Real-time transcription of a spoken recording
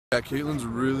Yeah, Katelyen's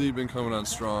really been coming on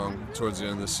strong towards the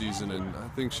end of the season, and I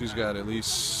think she's got at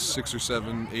least 6 or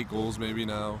 7, 8 goals maybe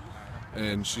now.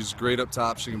 And she's great up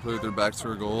top. She can play with her back to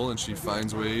her goal, and she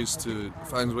finds ways to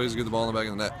get the ball in the back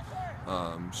of the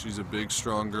net. She's a big,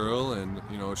 strong girl, and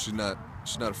she's not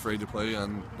afraid to play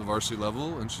on the varsity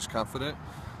level, and she's confident.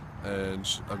 And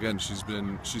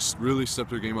she's really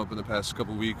stepped her game up in the past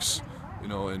couple weeks,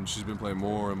 and she's been playing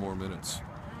more and more minutes.